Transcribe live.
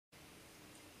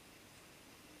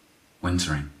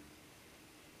wintering.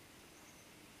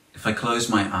 If I close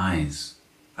my eyes,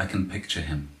 I can picture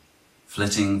him,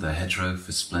 flitting the hedgerow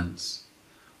for splints,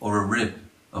 or a rib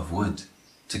of wood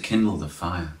to kindle the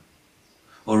fire,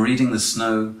 or reading the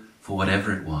snow for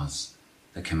whatever it was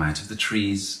that came out of the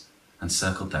trees and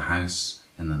circled the house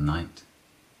in the night.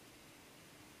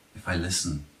 If I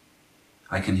listen,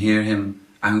 I can hear him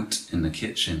out in the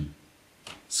kitchen,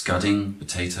 scudding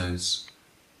potatoes,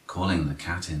 calling the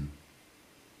cat in.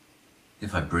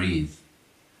 If I breathe,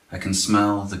 I can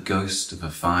smell the ghost of a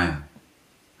fire,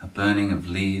 a burning of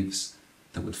leaves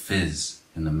that would fizz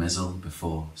in the mizzle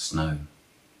before snow.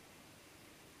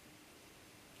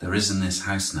 There is in this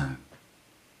house now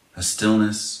a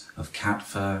stillness of cat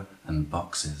fur and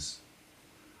boxes,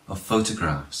 of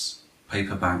photographs,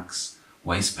 paperbacks,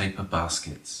 wastepaper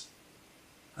baskets,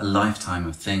 a lifetime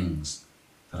of things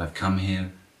that I've come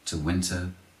here to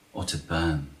winter or to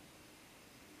burn.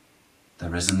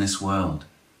 There is in this world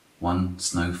one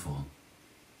snowfall.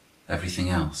 Everything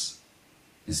else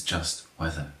is just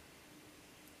weather.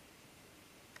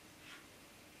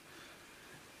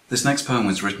 This next poem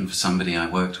was written for somebody I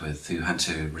worked with who had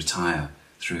to retire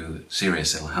through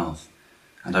serious ill health,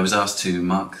 and I was asked to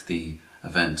mark the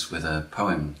event with a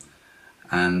poem,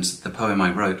 and the poem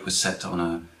I wrote was set on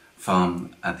a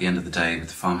farm at the end of the day with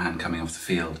the farmhand coming off the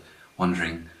field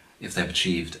wondering if they've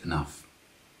achieved enough.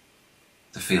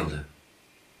 The Fielder.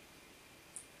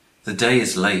 The day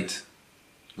is late,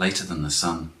 later than the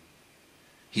sun.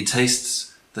 He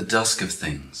tastes the dusk of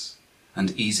things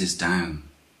and eases down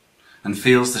and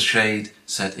feels the shade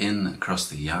set in across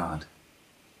the yard.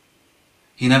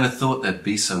 He never thought there'd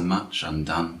be so much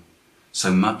undone,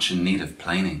 so much in need of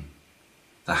planing.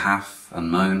 The half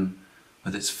unmown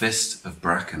with its fist of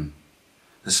bracken,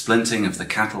 the splinting of the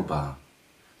cattle bar,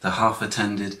 the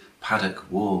half-attended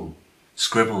paddock wall,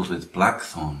 scribbled with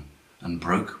blackthorn and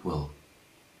broke wool.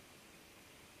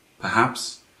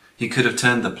 Perhaps he could have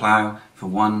turned the plough for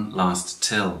one last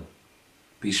till,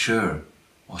 be sure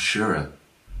or surer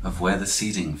of where the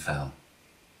seeding fell.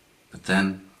 But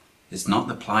then it's not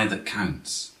the ply that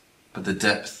counts, but the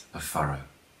depth of furrow,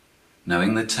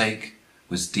 knowing the take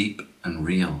was deep and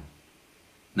real,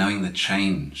 knowing the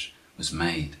change was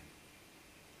made.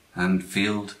 And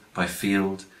field by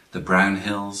field the brown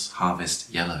hills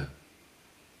harvest yellow,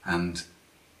 and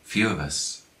few of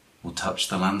us will touch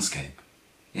the landscape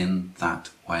in that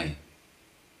way.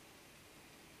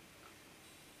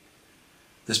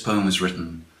 This poem was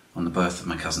written on the birth of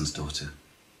my cousin's daughter.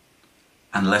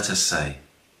 And let us say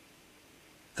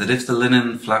that if the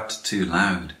linen flapped too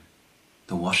loud,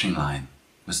 the washing line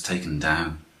was taken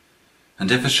down,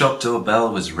 and if a shop door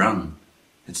bell was rung,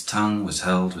 its tongue was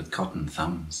held with cotton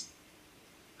thumbs,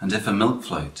 and if a milk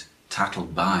float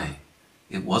tattled by,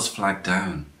 it was flagged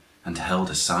down and held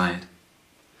aside,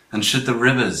 and should the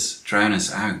rivers drown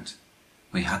us out,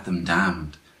 we had them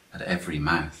dammed at every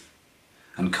mouth,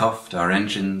 and coughed our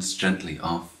engines gently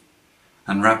off,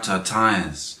 and wrapped our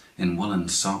tyres in woolen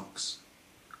socks,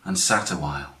 and sat a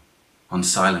while on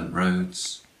silent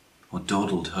roads, or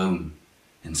dawdled home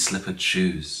in slippered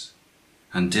shoes,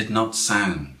 and did not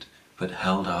sound but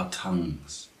held our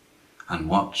tongues, and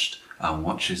watched our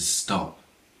watches stop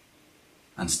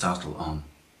and startle on.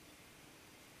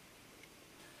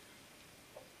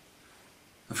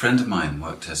 A friend of mine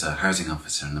worked as a housing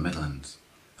officer in the Midlands,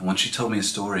 and once she told me a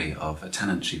story of a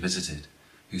tenant she visited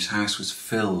whose house was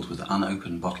filled with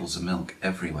unopened bottles of milk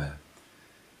everywhere.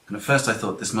 And at first I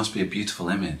thought this must be a beautiful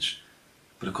image,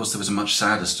 but of course there was a much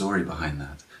sadder story behind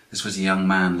that. This was a young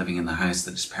man living in the house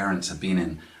that his parents had been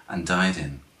in and died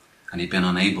in, and he'd been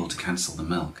unable to cancel the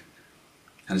milk.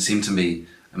 And it seemed to me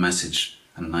a message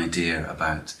and an idea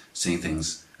about seeing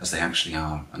things as they actually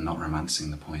are and not romancing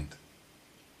the point.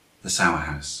 The Sour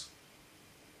House.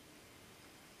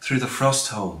 Through the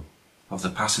frost hole of the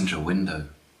passenger window,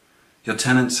 your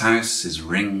tenant's house is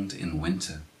ringed in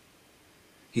winter.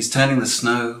 He's turning the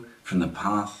snow from the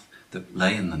path that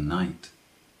lay in the night.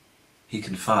 He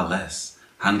can far less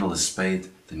handle a spade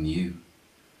than you,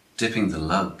 dipping the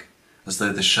lug as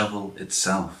though the shovel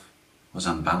itself was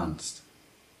unbalanced.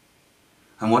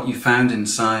 And what you found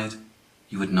inside,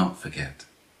 you would not forget.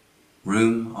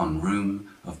 Room on room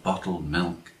of bottled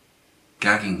milk,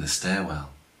 gagging the stairwell,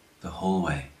 the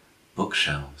hallway,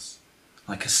 bookshelves,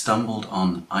 like a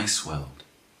stumbled-on ice world,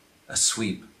 a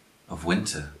sweep of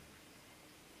winter.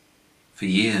 For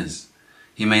years,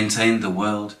 he maintained the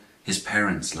world his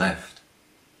parents left,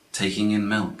 taking in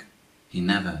milk he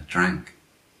never drank.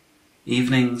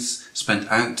 Evenings spent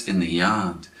out in the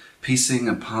yard, piecing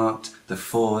apart the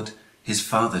Ford his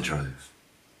father drove.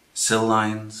 Sill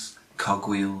lines,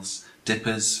 cogwheels,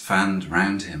 dippers fanned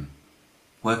round him,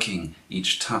 working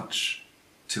each touch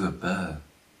to a burr.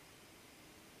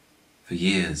 For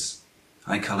years,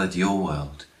 I coloured your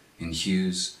world in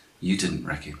hues you didn't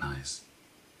recognise.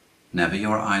 Never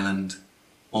your island,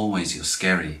 always your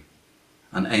skerry,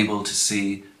 unable to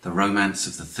see the romance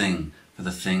of the thing for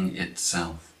the thing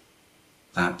itself.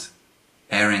 That,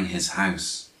 airing his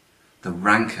house, the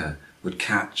rancour would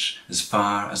catch as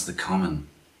far as the common,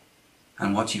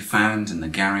 and what you found in the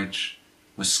garage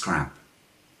was scrap,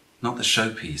 not the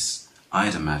showpiece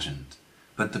I'd imagined,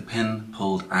 but the pin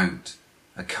pulled out,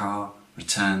 a car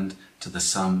returned to the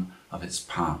sum of its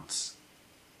parts.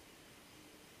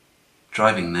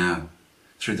 Driving now,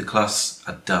 through the Close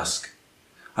at dusk,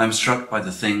 I am struck by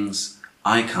the things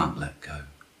I can't let go,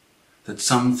 that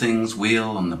some things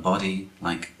wheel on the body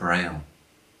like braille.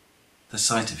 The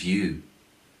sight of you,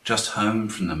 just home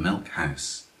from the milk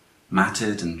house,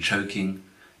 matted and choking,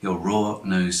 your raw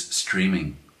nose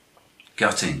streaming,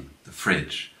 gutting the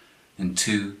fridge in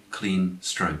 2 clean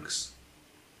strokes,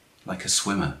 like a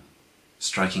swimmer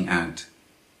striking out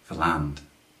for land.